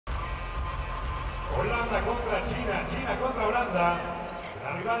Holanda contra China, China contra Holanda. La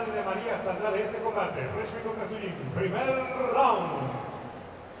rival de María saldrá de este combate. RESHMIE contra ZHENG. Primer round.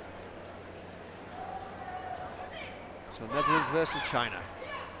 So Netherlands versus China.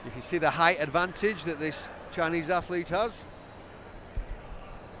 You can see the height advantage that this Chinese athlete has.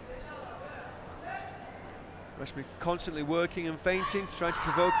 RESHMIE constantly working and feinting, trying to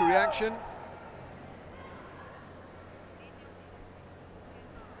provoke a reaction.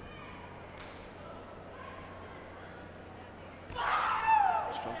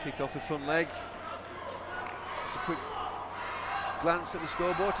 Strong kick off the front leg. Just a quick glance at the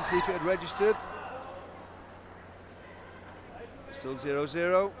scoreboard to see if it had registered. Still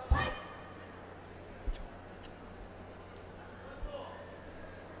 0-0.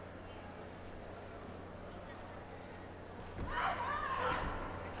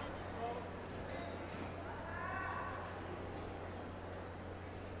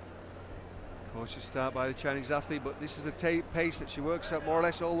 Cautious start by the Chinese athlete, but this is the pace that she works at more or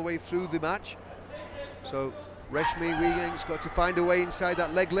less all the way through the match. So RESHMIE WEIGINK's got to find a way inside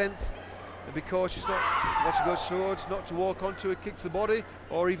that leg length and be cautious not what she goes towards, not to walk onto a kick to the body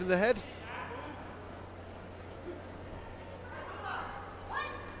or even the head.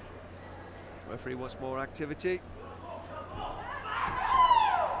 Referee wants more activity.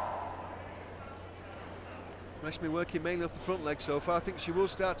 RESHMIE working mainly off the front leg so far. I think she will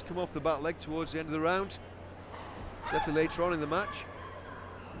start to come off the back leg towards the end of the round, definitely later on in the match.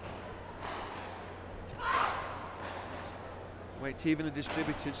 Weight evenly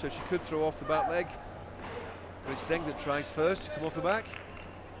distributed, so she could throw off the back leg. But it's ZHENG that tries first to come off the back.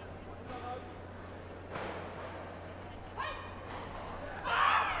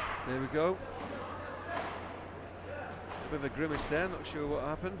 There we go. A bit of a grimace there, not sure what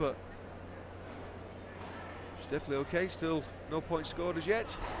happened, but it's definitely okay. Still no point scored as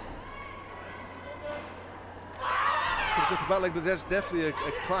yet. Comes off the back leg, but there's definitely a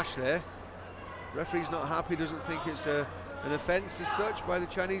clash there. Referee's not happy, doesn't think it's an offence as such by the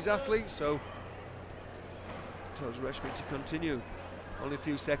Chinese athlete, so tells RESHMIE to continue. Only a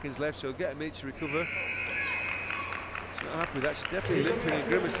few seconds left, so get a minute to recover. She's not happy with that. She's definitely limping and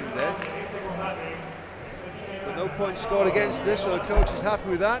grimacing there. But no points scored against her, so the coach is happy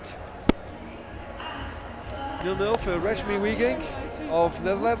with that. 0-0 for RESHMIE WEIGINK of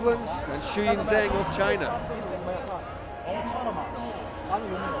the Netherlands and ZHENG of China.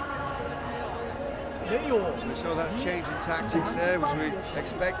 So we saw that change in tactics there, which we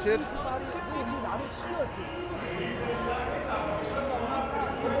expected.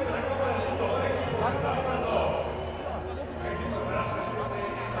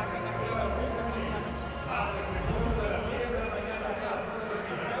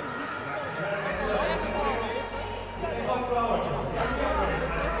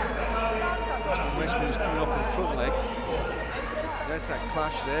 RESHMIE was coming off the front leg. There's that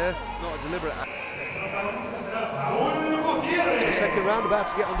clash there, not a deliberate act. So second round about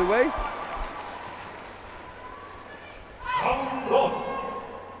to get underway.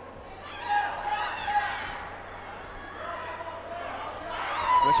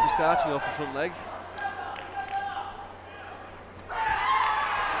 RESHMIE starting off the front leg.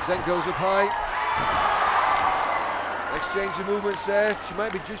 ZHENG goes up high. Exchange of movements there. She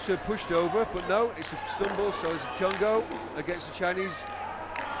might be just pushed over, but no, it's a stumble, so it's a Kyungo against the Chinese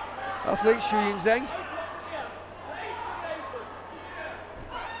athlete, ZHENG.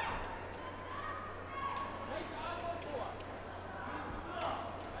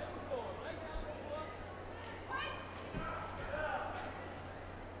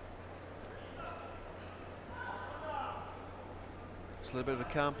 It's a little bit of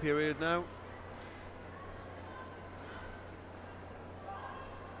a calm period now.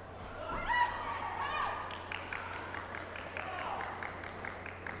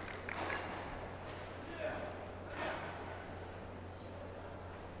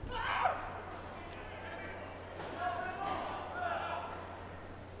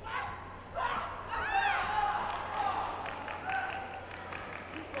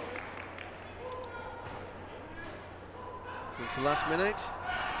 Into last minute.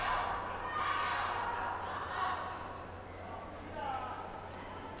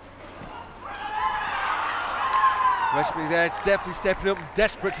 RESHMIE there, it's definitely stepping up,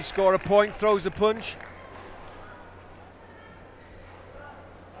 desperate to score a point, throws a punch.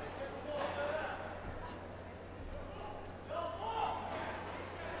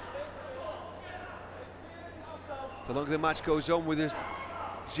 The longer the match goes on with a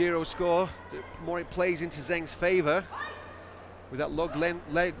 0 score, the more it plays into ZHENG's favour with that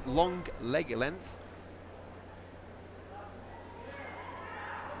long leg length.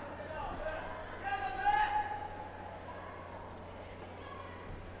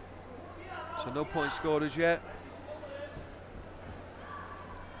 So no points scored as yet.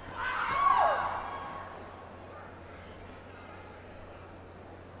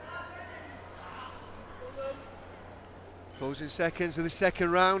 Closing seconds of the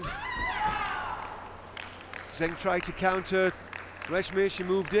second round. Zheng tried to counter RESHMIE, she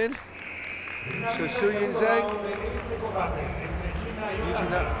moved in. So SHUYIN ZHENG using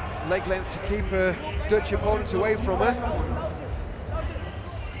that leg length to keep her Dutch opponent away from her.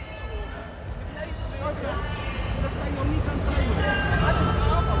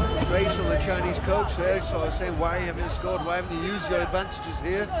 Praise from the Chinese coach there, sort of saying, why haven't you scored, why haven't you used your advantages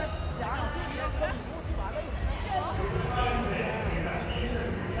here?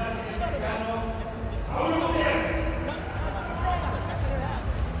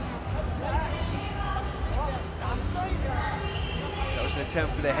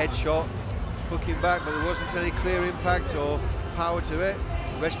 Attempt for the headshot, hooking back, but there wasn't any clear impact or power to it.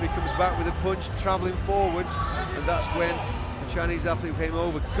 RESHMIE comes back with a punch, travelling forwards, and that's when the Chinese athlete came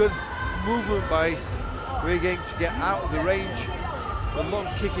over. Good movement by OOGINK to get out of the range, the long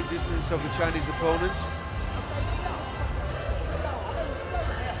kicking distance of the Chinese opponent.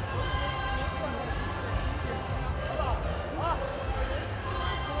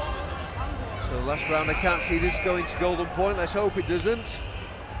 So last round, I can't see this going to golden point. Let's hope it doesn't.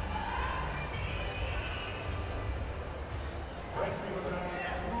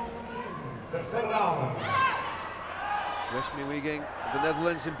 RESHMIE OOGINK, the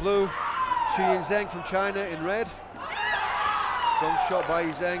Netherlands in blue. SHUYIN ZHENG from China in red. Strong shot by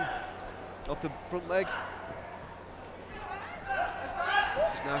ZHENG off the front leg.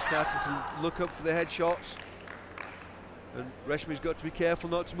 She's now starting to look up for the headshots. And RESHMIE's got to be careful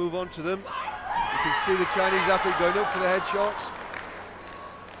not to move on to them. You can see the Chinese athlete going up for the headshots.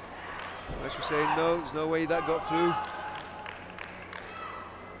 RESHMIE saying no, there's no way that got through.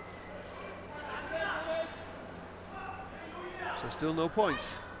 So still no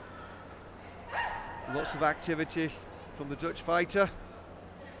points. Lots of activity from the Dutch fighter.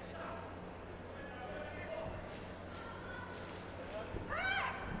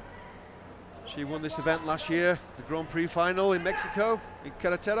 She won this event last year, the Grand-Prix final in Mexico, in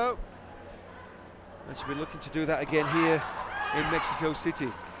Querétaro. And she'll be looking to do that again here in Mexico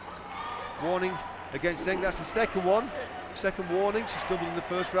City. Warning against ZHENG, that's the second one. Second warning, she stumbled in the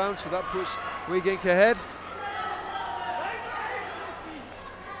first round, so that puts OOGINK ahead.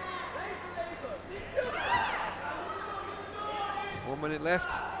 One minute left.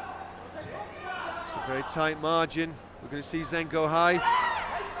 It's a very tight margin. We're going to see ZHENG go high.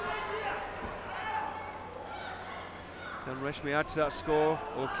 Can RESHMIE add to that score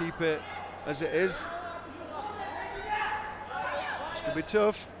or keep it as it is? It's going to be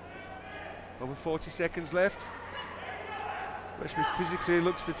tough. Over 40 seconds left. RESHMIE physically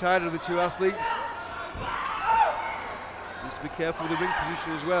looks the tighter of the two athletes. Needs to be careful with the ring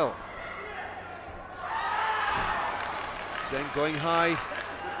position as well. ZHENG going high.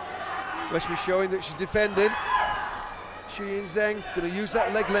 RESHMIE showing that she's defending. SHUYIN ZHENG going to use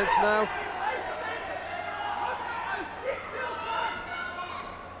that leg length now.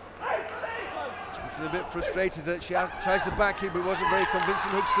 She's a bit frustrated that she tries to back kick, but it wasn't very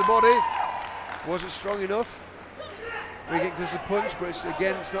convincing. Hooks to the body. Wasn't strong enough. OOGINK does a punch, but it's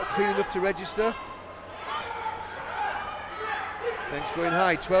not clean enough to register. ZHENG's going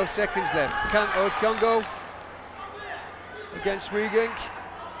high. 12 seconds left. Kyungo against OOGINK.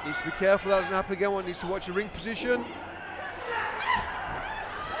 Needs to be careful that doesn't happen again. One needs to watch the ring position.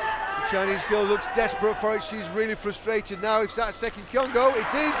 The Chinese girl looks desperate for it. She's really frustrated now. If that's second Kyungo,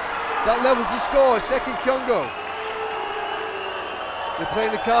 it is. That levels the score. Second Kyungo. They're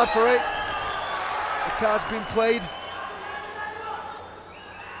playing the card for it. The card's been played.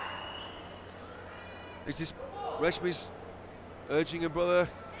 Is this RESHMIE's urging her brother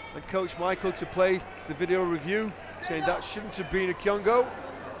and Coach Michael to play the video review, saying that shouldn't have been a Kyungo.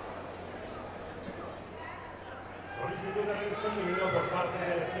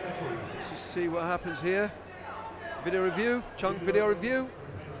 Let's just see what happens here. Video review, Chung video review.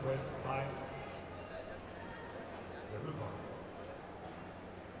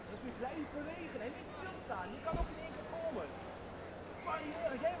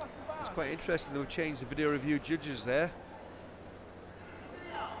 It's quite interesting they've changed the video review judges there,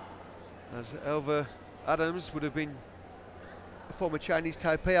 as Elva Adams would have been a former Chinese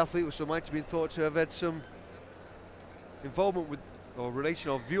Taipei athlete, so might have been thought to have had some involvement with or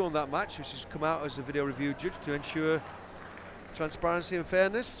relation or view on that match, which has come out as a video review judge to ensure transparency and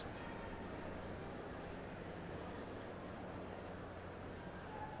fairness.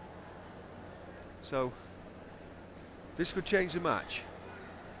 So this could change the match.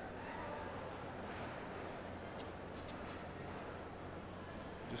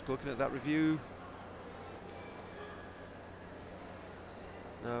 Just looking at that review.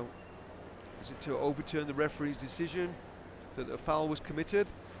 Now, is it to overturn the referee's decision that a foul was committed?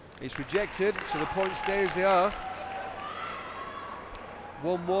 It's rejected, so the points stay as they are.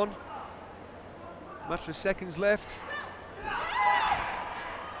 1-1. Matter of seconds left.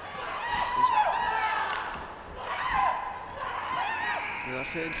 And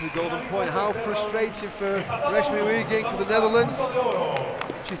that's it into the golden point. How frustrating for RESHMIE OOGINK of the Netherlands.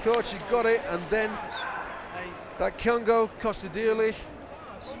 She thought she got it, and then that Kyungo cost her dearly.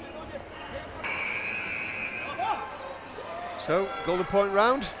 So, golden point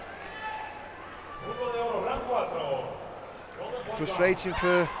round. Frustrating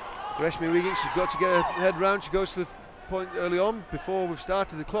for RESHMIE OOGINK. She's got to get her head round. She goes to the point early on, before we've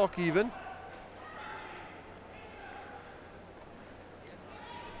started the clock even.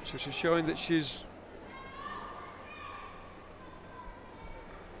 So she's showing that she's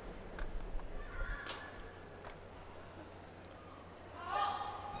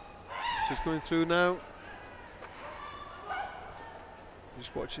going through now.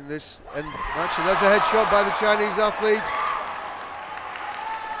 Just watching this end match, and that's a headshot by the Chinese athlete.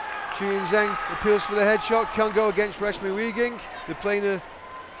 ZHENG appeals for the headshot. Kyungo against RESHMIE OOGINK. They're playing a.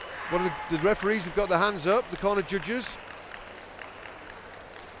 One of the referees have got their hands up. The corner judges.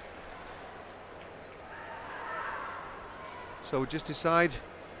 So we'll just decide.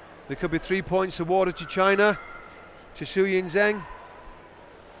 There could be 3 points awarded to China, to ZHENG,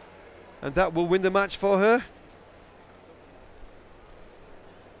 and that will win the match for her.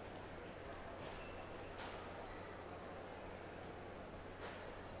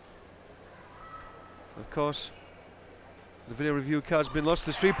 Of course, the video review card's been lost.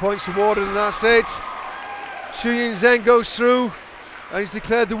 There's 3 points awarded, and that's it. ZHENG goes through, and he's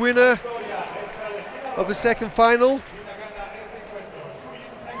declared the winner of the second final.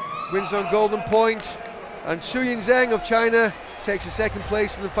 Wins on golden point, and ZHENG of China takes a second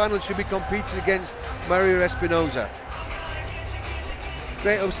place in the final. Should be competing against Maria Espinosa.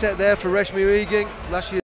 Great upset there for RESHMIE OOGINK. Last year